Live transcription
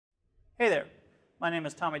Hey there, my name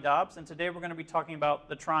is Tommy Dobbs, and today we're going to be talking about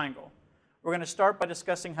the triangle. We're going to start by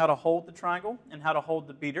discussing how to hold the triangle and how to hold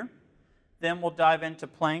the beater. Then we'll dive into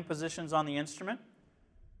playing positions on the instrument,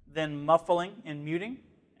 then muffling and muting,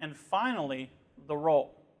 and finally, the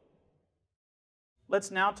roll.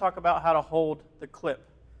 Let's now talk about how to hold the clip.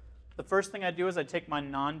 The first thing I do is I take my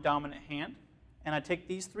non-dominant hand, and I take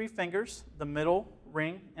these three fingers, the middle,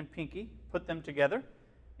 ring, and pinky, put them together,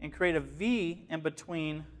 and create a V in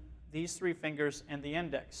between these three fingers and the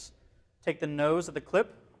index. Take the nose of the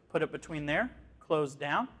clip, put it between there, close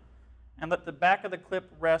down, and let the back of the clip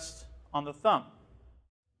rest on the thumb.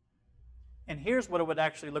 And here's what it would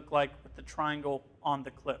actually look like with the triangle on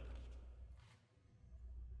the clip.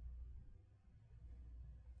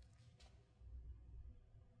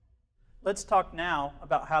 Let's talk now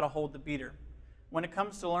about how to hold the beater. When it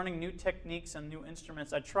comes to learning new techniques and new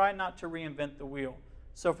instruments, I try not to reinvent the wheel.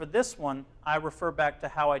 So for this one, I refer back to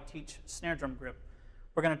how I teach snare drum grip.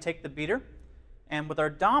 We're going to take the beater, and with our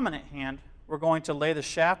dominant hand, we're going to lay the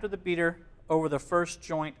shaft of the beater over the first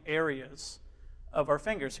joint areas of our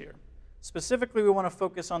fingers here. Specifically, we want to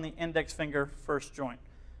focus on the index finger first joint.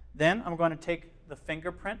 Then I'm going to take the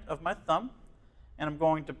fingerprint of my thumb, and I'm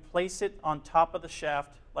going to place it on top of the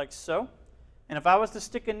shaft like so. And if I was to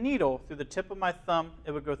stick a needle through the tip of my thumb,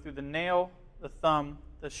 it would go through the nail, the thumb,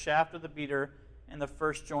 the shaft of the beater, and the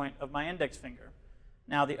first joint of my index finger.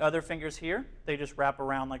 Now the other fingers here, they just wrap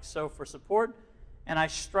around like so for support, and I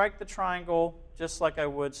strike the triangle just like I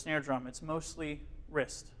would snare drum. It's mostly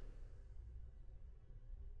wrist.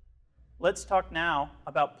 Let's talk now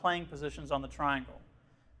about playing positions on the triangle.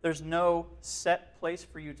 There's no set place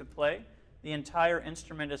for you to play. The entire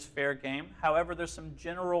instrument is fair game. However, there's some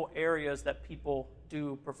general areas that people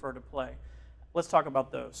do prefer to play. Let's talk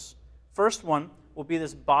about those. First one will be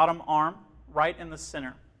this bottom arm right in the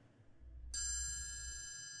center.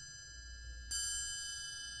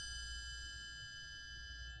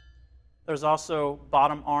 There's also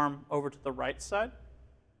bottom arm over to the right side.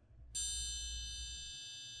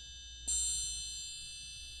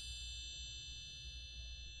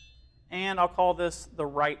 And I'll call this the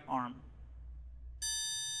right arm.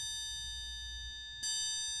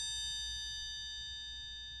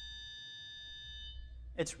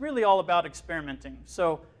 It's really all about experimenting.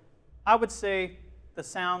 So I would say the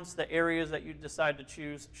sounds, the areas that you decide to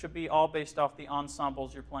choose should be all based off the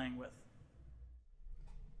ensembles you're playing with.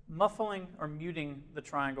 Muffling or muting the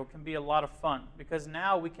triangle can be a lot of fun because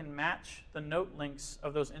now we can match the note links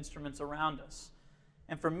of those instruments around us.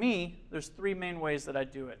 And for me, there's three main ways that I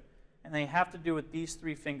do it. And they have to do with these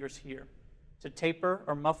three fingers here. To taper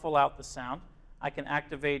or muffle out the sound, I can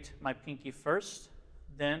activate my pinky first,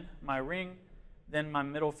 then my ring, then my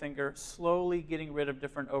middle finger, slowly getting rid of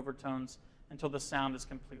different overtones until the sound is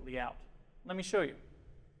completely out. Let me show you.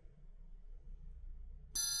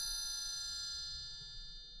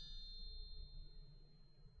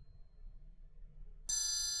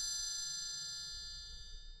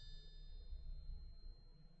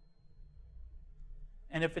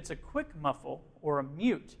 And if it's a quick muffle or a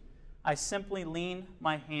mute, I simply lean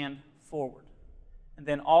my hand forward. And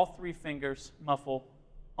then all three fingers muffle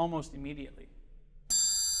almost immediately.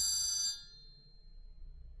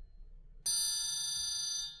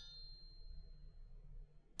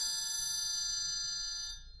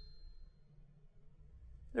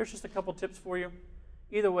 There's just a couple tips for you.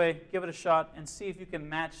 Either way, give it a shot and see if you can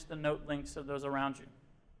match the note links of those around you.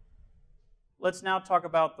 Let's now talk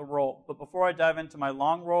about the roll. But before I dive into my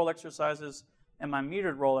long roll exercises and my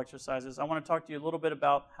metered roll exercises, I want to talk to you a little bit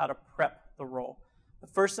about how to prep the roll. The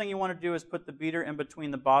first thing you want to do is put the beater in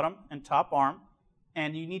between the bottom and top arm,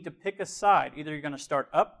 and you need to pick a side. Either you're going to start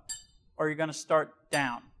up or you're going to start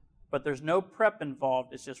down. But there's no prep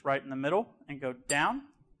involved. It's just right in the middle and go down,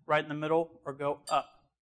 right in the middle, or go up.